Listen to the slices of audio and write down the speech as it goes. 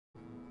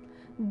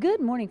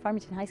Good morning,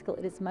 Farmington High School.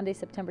 It is Monday,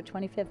 September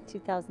 25th,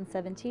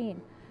 2017.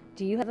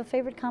 Do you have a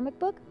favorite comic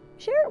book?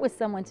 Share it with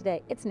someone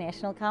today. It's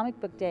National Comic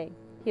Book Day.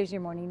 Here's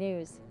your morning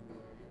news.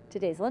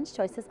 Today's lunch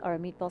choices are a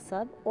meatball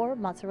sub or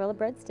mozzarella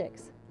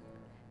breadsticks.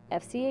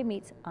 FCA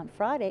meets on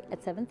Friday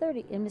at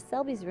 7:30 in Miss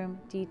Selby's room,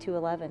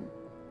 D211.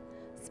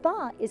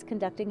 SPA is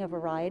conducting a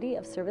variety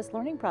of service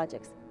learning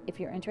projects. If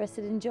you're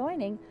interested in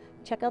joining,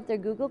 check out their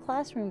Google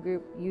Classroom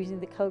group using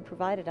the code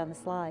provided on the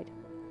slide.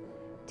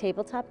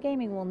 Tabletop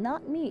gaming will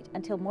not meet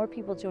until more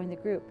people join the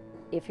group.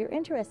 If you're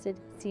interested,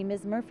 see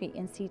Ms. Murphy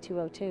in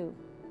C202.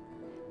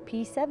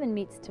 P7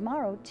 meets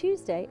tomorrow,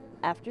 Tuesday,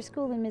 after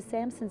school in Ms.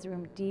 Sampson's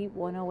room,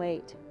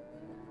 D108.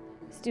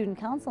 Student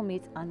Council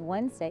meets on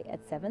Wednesday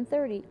at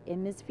 7:30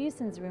 in Ms.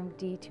 Fuson's room,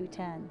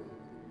 D210.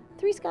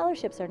 3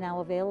 scholarships are now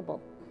available: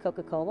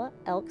 Coca-Cola,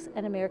 Elks,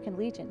 and American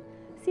Legion.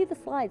 See the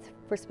slides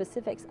for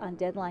specifics on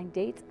deadline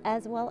dates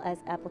as well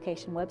as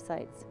application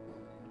websites.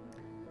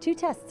 2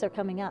 tests are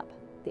coming up.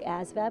 The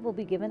ASVAB will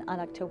be given on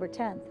October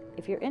 10th.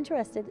 If you're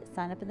interested,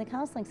 sign up in the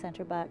Counseling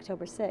Center by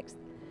October 6th.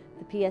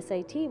 The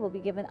PSAT will be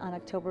given on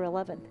October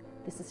 11th.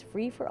 This is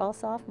free for all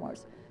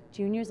sophomores.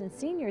 Juniors and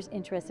seniors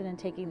interested in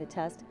taking the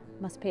test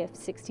must pay a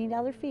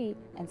 $16 fee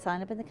and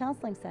sign up in the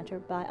Counseling Center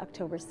by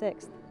October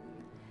 6th.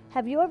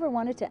 Have you ever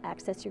wanted to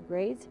access your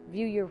grades,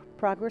 view your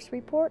progress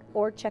report,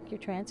 or check your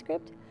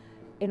transcript?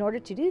 In order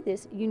to do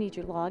this, you need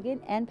your login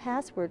and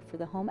password for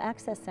the Home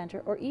Access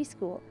Center or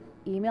eSchool.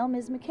 Email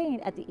Ms. McCain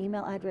at the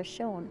email address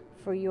shown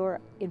for your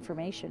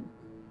information.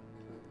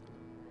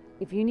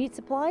 If you need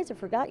supplies or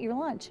forgot your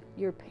lunch,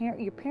 your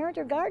parent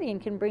or guardian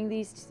can bring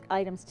these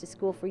items to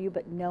school for you,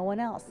 but no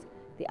one else.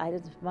 The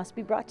items must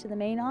be brought to the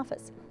main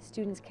office.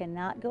 Students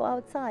cannot go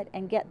outside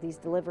and get these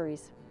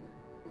deliveries.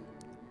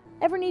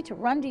 Ever need to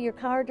run to your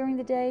car during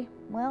the day?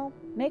 Well,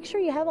 make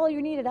sure you have all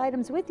your needed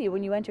items with you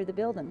when you enter the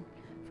building.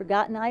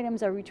 Forgotten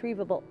items are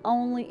retrievable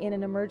only in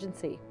an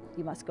emergency.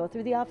 You must go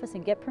through the office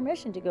and get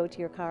permission to go to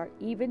your car,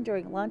 even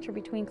during lunch or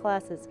between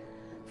classes.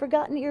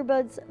 Forgotten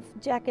earbuds,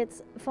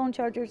 jackets, phone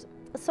chargers,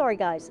 sorry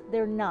guys,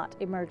 they're not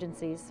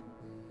emergencies.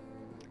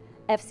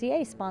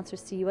 FCA sponsors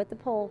See You at the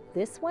Poll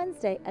this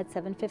Wednesday at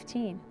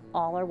 7:15.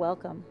 All are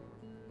welcome.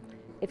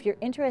 If you're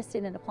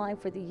interested in applying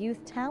for the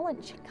Youth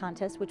Talent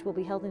Contest, which will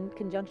be held in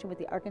conjunction with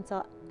the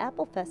Arkansas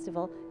Apple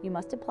Festival, you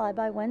must apply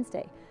by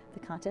Wednesday. The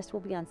contest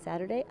will be on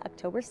Saturday,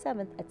 October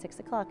 7th at 6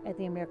 o'clock at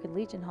the American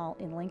Legion Hall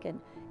in Lincoln.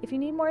 If you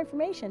need more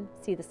information,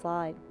 see the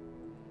slide.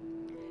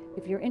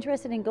 If you're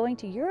interested in going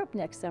to Europe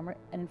next summer,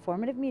 an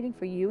informative meeting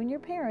for you and your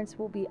parents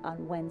will be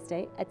on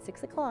Wednesday at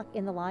 6 o'clock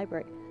in the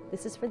library.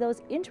 This is for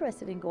those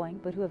interested in going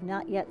but who have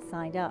not yet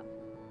signed up.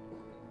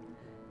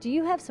 Do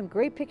you have some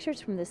great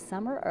pictures from this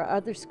summer or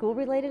other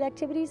school-related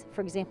activities?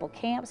 For example,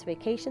 camps,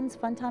 vacations,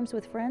 fun times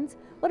with friends?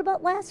 What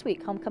about last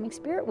week, Homecoming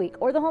Spirit Week,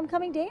 or the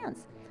Homecoming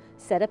Dance?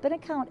 Set up an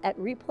account at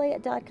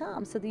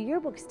replayit.com so the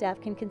yearbook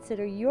staff can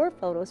consider your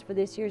photos for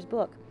this year's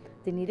book.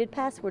 The needed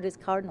password is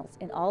Cardinals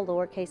in all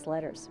lowercase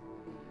letters.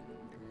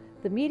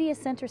 The Media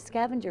Center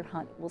Scavenger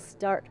Hunt will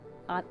start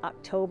on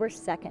October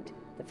 2nd.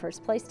 The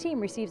first place team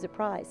receives a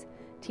prize.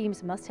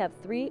 Teams must have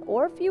 3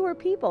 or fewer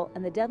people,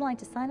 and the deadline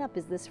to sign up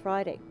is this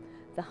Friday.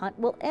 The hunt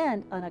will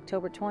end on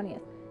October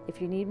 20th.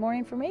 If you need more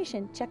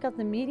information, check out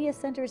the Media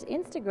Center's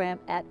Instagram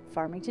at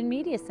Farmington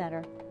Media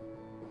Center.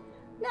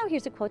 Now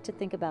here's a quote to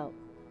think about.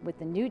 With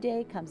the new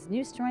day comes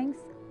new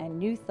strength and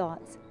new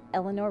thoughts.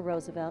 Eleanor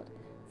Roosevelt.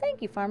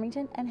 Thank you,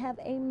 Farmington, and have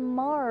a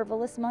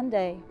marvelous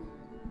Monday.